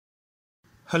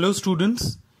Hello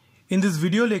students, in this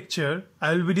video lecture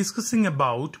I will be discussing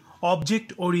about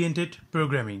object-oriented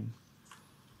programming.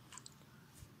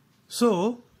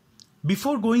 So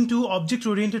before going to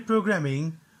object-oriented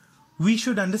programming, we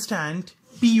should understand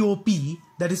POP,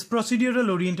 that is procedural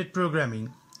oriented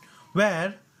programming,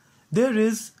 where there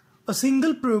is a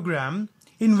single program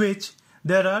in which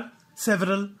there are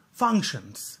several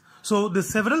functions. So the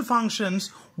several functions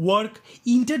work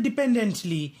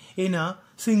interdependently in a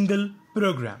single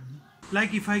program.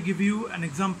 Like if I give you an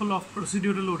example of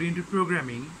procedural oriented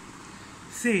programming,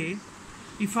 say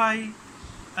if I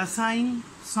assign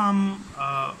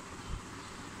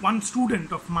one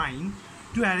student of mine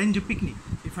to arrange a picnic,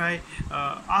 if I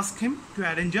ask him to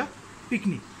arrange a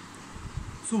picnic,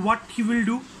 so what he will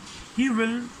do, he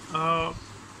will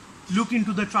look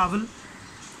into the travel,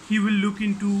 he will look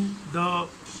into the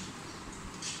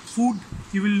food,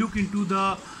 he will look into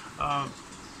the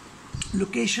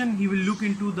location, he will look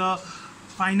into the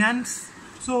finance.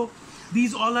 So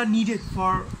these all are needed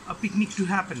for a picnic to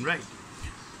happen, right?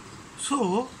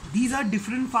 So these are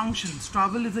different functions.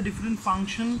 Travel is a different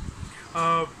function,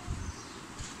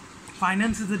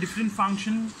 finance is a different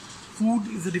function, food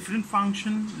is a different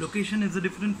function, location is a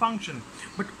different function,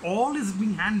 but all is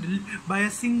being handled by a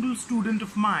single student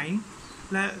of mine,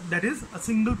 that is a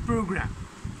single program.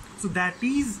 So that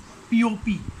is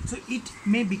POP. So it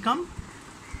may become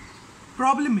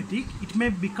problematic, it may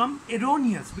become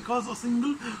erroneous because a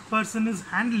single person is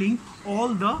handling all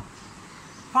the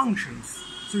functions.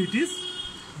 So it is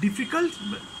difficult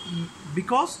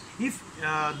because if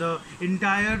the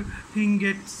entire thing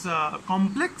gets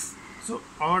complex, so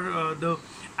or the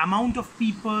amount of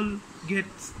people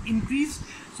gets increased,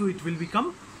 so it will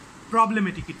become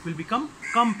problematic, it will become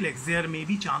complex, there may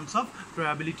be chance of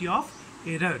probability of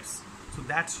errors. So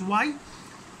that's why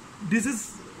this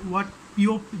is what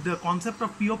POP, the concept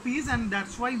of POP is, and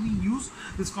that's why we use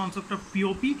this concept of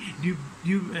POP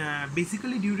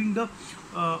basically during the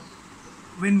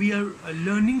when we are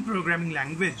learning programming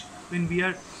language, when we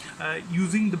are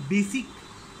using the basic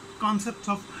concepts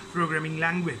of programming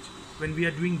language, when we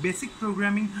are doing basic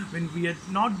programming, when we are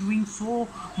not doing so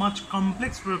much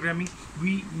complex programming,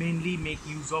 we mainly make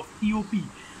use of POP.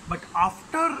 But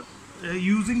after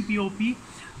using POP,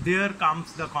 there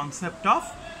comes the concept of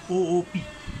OOP,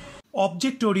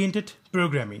 object-oriented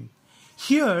programming.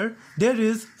 Here there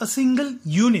is a single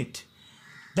unit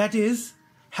that is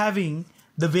having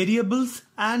the variables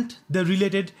and the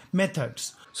related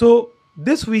methods. So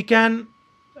this we can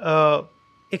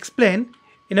explain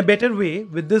in a better way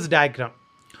with this diagram.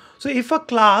 So if a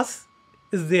class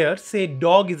is there, say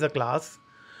dog is a class,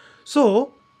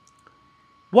 so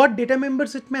what data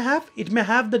members it may have? It may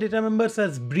have the data members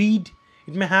as breed,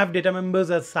 it may have data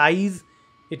members as size,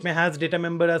 it may have data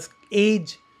member as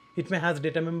age, it may have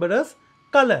data member as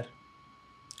color.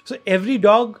 So every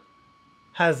dog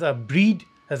has a breed,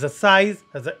 has a size,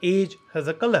 has an age, has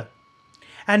a color.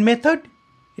 And method,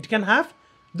 it can have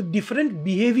the different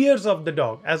behaviors of the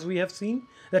dog. As we have seen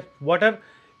that what are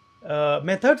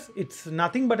methods, it's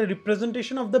nothing but a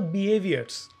representation of the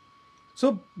behaviors.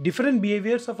 So different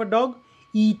behaviors of a dog: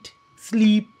 eat,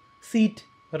 sleep, sit,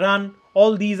 run,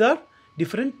 all these are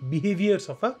different behaviors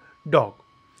of a dog.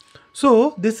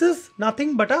 So this is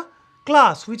nothing but a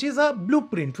class, which is a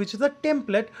blueprint, which is a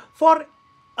template for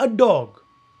a dog.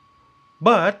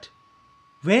 But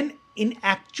when in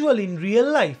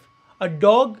real life, a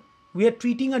dog, we are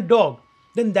treating a dog,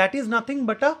 then that is nothing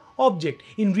but a object.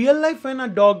 In real life, when a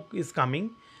dog is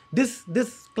coming, this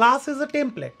class is a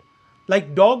template.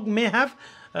 Like dog will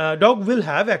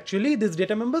have actually these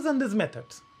data members and these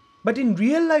methods. But in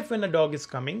real life, when a dog is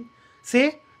coming,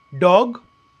 say dog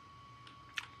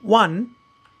 1,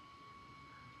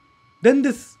 then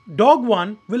this dog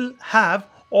 1 will have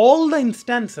all the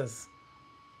instances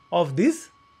of these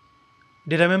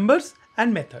data members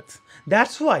and methods.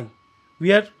 That's why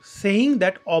we are saying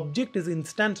that object is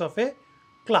instance of a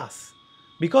class,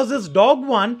 because this dog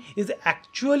 1 is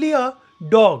actually a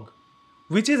dog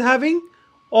which is having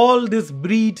all this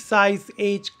breed, size,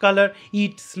 age, color,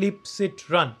 eat, sleep, sit,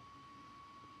 run.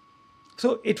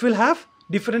 So it will have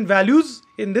different values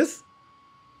in this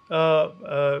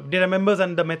data members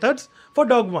and the methods for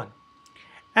dog 1.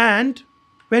 And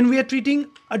when we are treating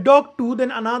a dog 2, then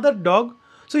another dog,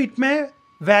 so it may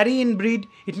vary in breed,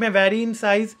 it may vary in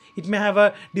size, it may have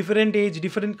a different age,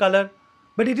 different color,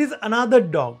 but it is another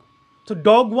dog. So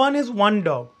dog 1 is one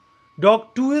dog,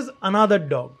 dog 2 is another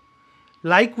dog.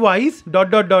 Likewise, ...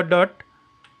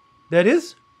 there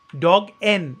is dog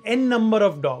n number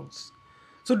of dogs.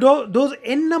 So those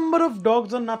n number of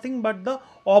dogs are nothing but the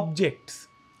objects,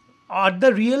 are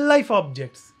the real life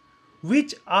objects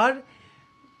which are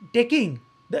taking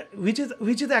the which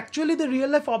is actually the real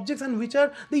life objects, and which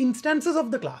are the instances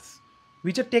of the class,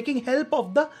 which are taking help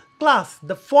of the class,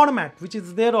 the format which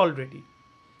is there already.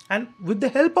 And with the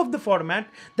help of the format,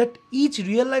 that each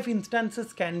real life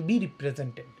instances can be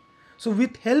represented. So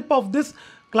with help of this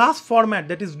class format,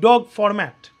 that is dog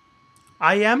format,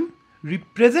 I am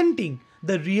representing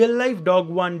the real life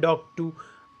dog1, dog2,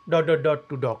 dot dot dot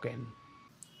to dog n.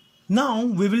 Now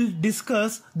we will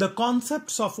discuss the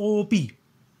concepts of OOP.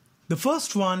 The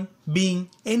first one being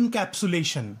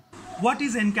encapsulation. What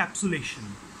is encapsulation?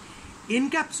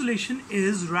 Encapsulation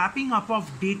is wrapping up of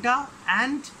data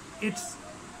and its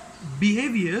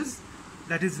behaviors,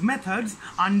 that is methods,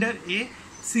 under a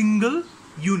single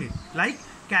unit, like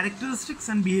characteristics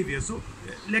and behavior. So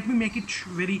let me make it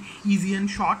very easy and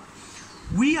short.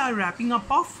 We are wrapping up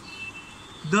of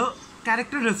the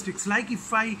characteristics, like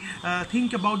if I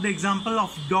think about the example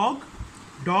of dog.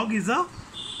 Dog is a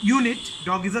unit,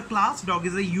 dog is a class, dog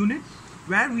is a unit,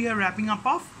 where we are wrapping up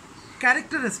of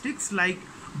characteristics like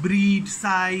breed,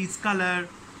 size, color.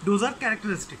 Those are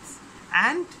characteristics.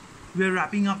 And we are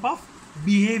wrapping up of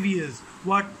behaviors.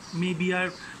 What may be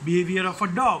a behavior of a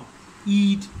dog?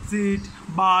 Eat, sit,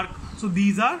 bark. So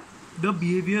these are the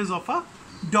behaviors of a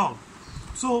dog.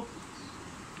 So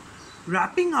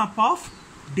wrapping up of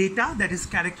data, that is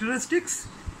characteristics,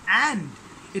 and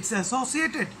its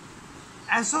associated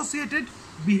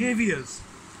behaviors,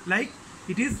 like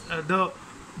it is the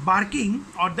barking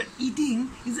or the eating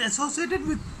is associated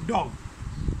with dog.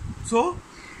 So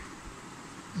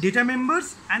data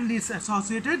members and its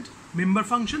associated member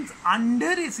functions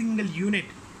under a single unit,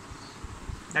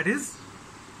 that is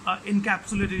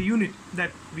encapsulated unit,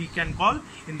 that we can call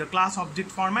in the class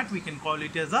object format, we can call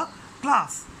it as a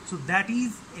class. So that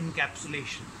is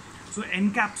encapsulation. So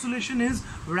encapsulation is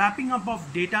wrapping up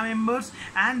of data members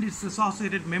and its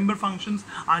associated member functions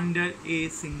under a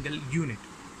single unit.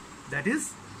 That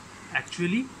is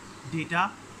actually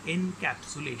data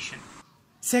encapsulation.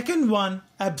 Second one,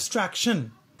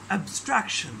 abstraction.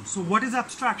 Abstraction. So what is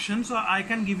abstraction? So I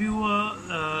can give you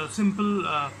a simple,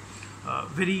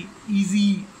 very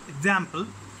easy example.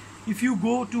 If you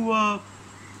go to a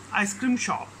ice cream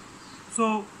shop,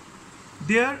 so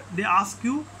there they ask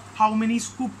you how many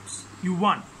scoops you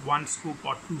want, 1 scoop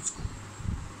or 2 scoop.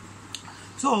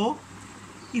 So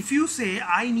if you say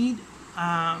I need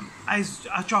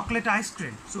a chocolate ice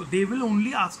cream, so they will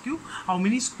only ask you how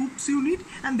many scoops you need,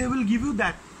 and they will give you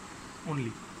that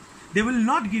only. They will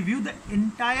not give you the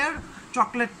entire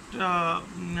chocolate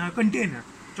container,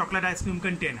 chocolate ice cream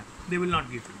container. They will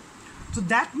not give you. So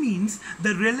that means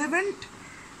the relevant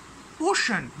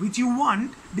portion which you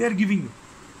want, they are giving you,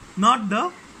 not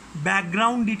the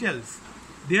background details.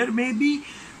 There may be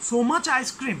so much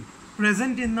ice cream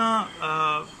present in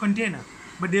a container,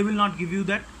 but they will not give you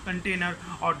that container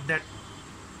or that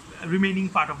remaining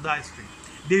part of the ice cream.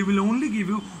 They will only give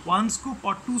you 1 scoop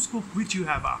or 2 scoop which you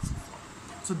have asked for.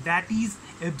 So that is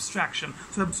abstraction.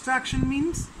 So abstraction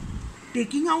means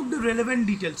taking out the relevant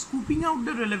details, scooping out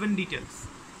the relevant details,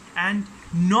 and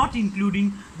not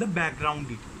including the background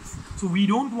details. So we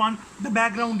don't want the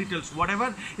background details.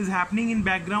 Whatever is happening in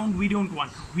background, we don't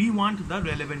want. We want the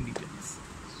relevant details.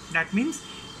 That means,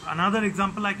 another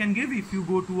example I can give, if you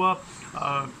go to a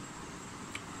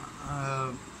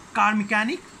car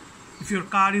mechanic, if your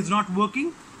car is not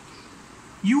working,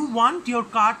 you want your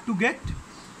car to get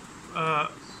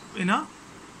in a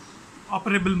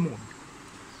operable mode.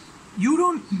 You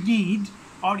don't need,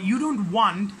 or you don't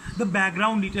want the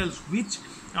background details, which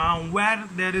where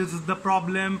there is the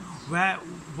problem, where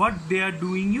what they are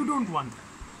doing. You don't want that.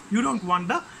 You don't want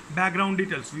the background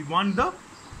details. We want the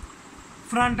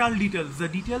frontal details, the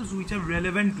details which are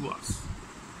relevant to us.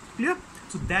 Clear?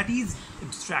 So that is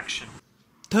abstraction.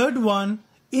 Third one,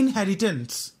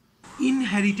 inheritance.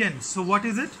 Inheritance. So what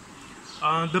is it?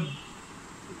 The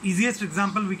easiest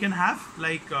example we can have,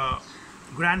 like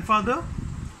grandfather,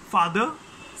 father,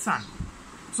 son.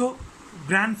 So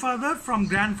grandfather, from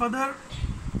grandfather,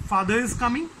 father is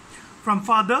coming. From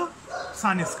father,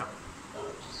 son is coming.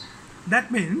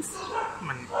 That means,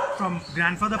 from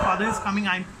grandfather, father is coming,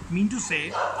 I mean to say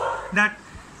that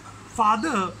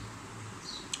father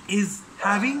is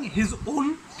having his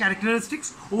own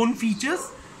characteristics, own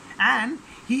features, and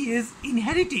he is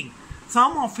inheriting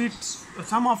some of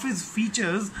his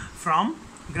features from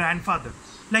grandfather.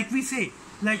 Like we say,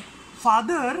 like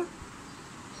father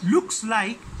looks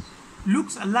alike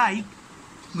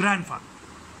grandfather.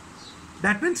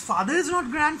 That means father is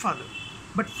not grandfather,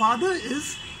 but father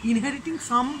is inheriting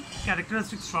some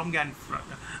characteristics from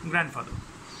grandfather.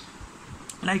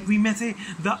 Like we may say,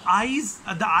 the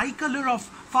eye color of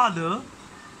father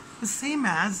is same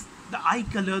as the eye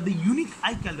color, the unique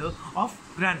eye color of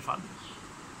grandfather.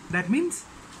 That means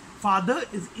father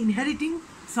is inheriting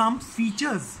some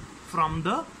features from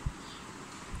the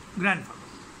grandfather.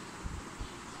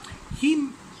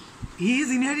 He is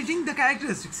inheriting the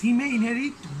characteristics. He may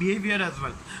inherit behavior as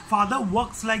well. Father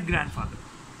works like grandfather.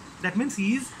 That means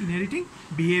he is inheriting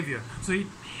behavior. So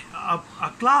a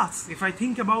class, if I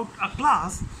think about a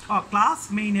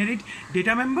class may inherit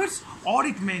data members, or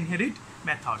it may inherit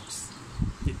methods.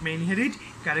 It may inherit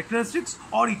characteristics,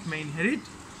 or it may inherit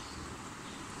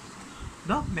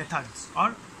the methods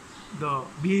or the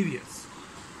behaviors.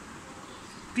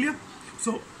 Clear?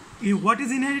 So what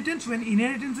is inheritance? When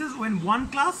inheritance is when one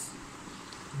class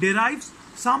derives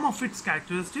some of its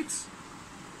characteristics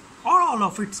or all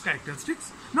of its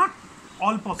characteristics, not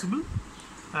all possible,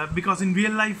 because in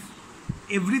real life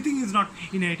everything is not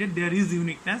inherited, there is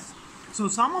uniqueness. So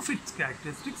some of its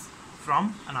characteristics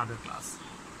from another class,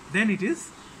 then it is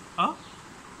a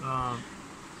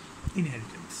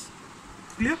inheritance.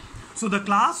 Clear? So the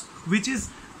class which is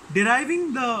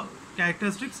deriving the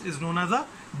characteristics is known as a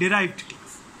derived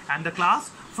class, and the class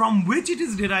from which it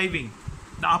is deriving,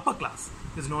 the upper class,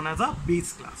 is known as a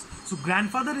base class. So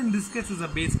grandfather in this case is a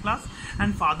base class,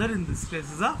 and father in this case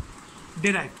is a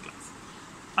derived class.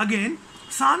 Again,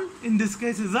 son in this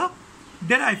case is a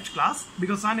derived class,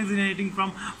 because son is inheriting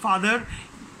from father.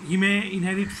 He may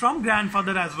inherit from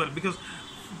grandfather as well, because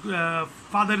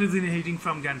father is inheriting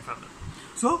from grandfather.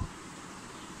 So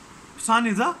son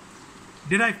is a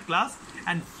derived class,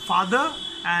 and father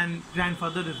and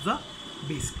grandfather is the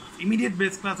base class. Immediate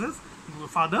base class is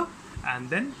father and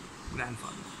then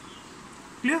grandfather.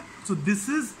 Clear? So this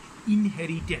is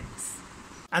inheritance.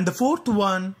 And the fourth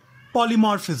one,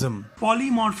 polymorphism.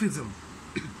 Polymorphism.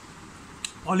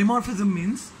 Polymorphism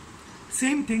means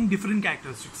same thing, different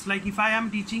characteristics. Like if I am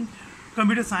teaching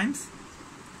computer science,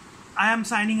 I am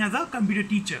signing as a computer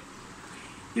teacher.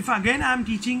 If again I am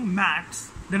teaching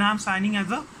maths, then I am signing as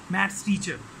a maths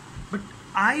teacher. But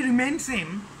I remain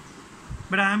same,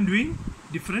 but I am doing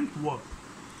different work.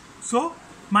 So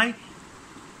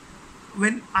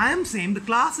when I am same, the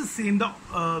class is same,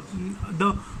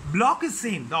 the block is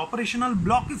same, the operational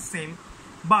block is same,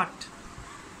 but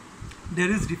there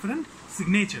is different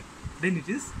signature, then it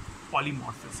is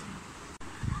polymorphism.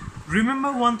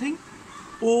 Remember one thing,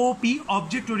 OOP,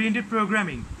 object oriented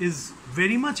programming, is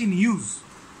very much in use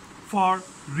for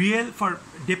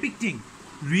depicting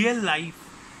real life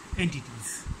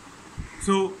entities.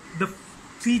 So the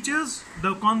features,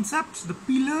 the concepts, the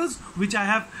pillars which I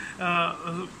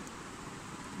have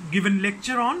given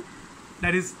lecture on,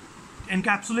 that is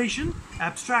encapsulation,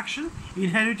 abstraction,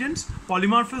 inheritance,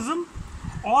 polymorphism,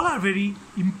 all are very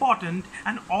important,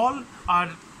 and all are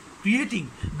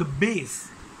creating the base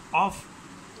of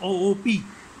OOP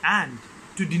and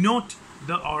to denote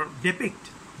or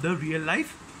depict the real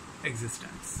life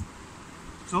existence.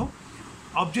 So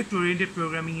object oriented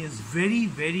programming is very,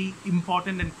 very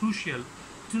important and crucial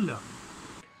to learn.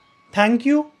 Thank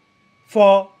you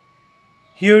for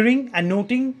hearing and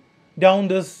noting down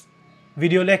this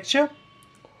video lecture.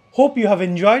 Hope you have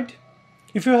enjoyed.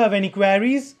 If you have any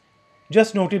queries,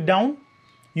 just note it down.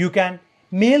 You can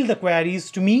mail the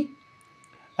queries to me.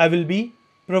 I will be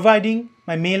providing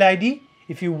my mail ID.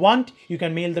 If you want, you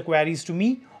can mail the queries to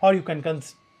me, or you can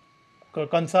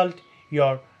consult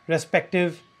your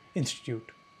respective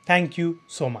institute. Thank you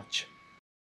so much.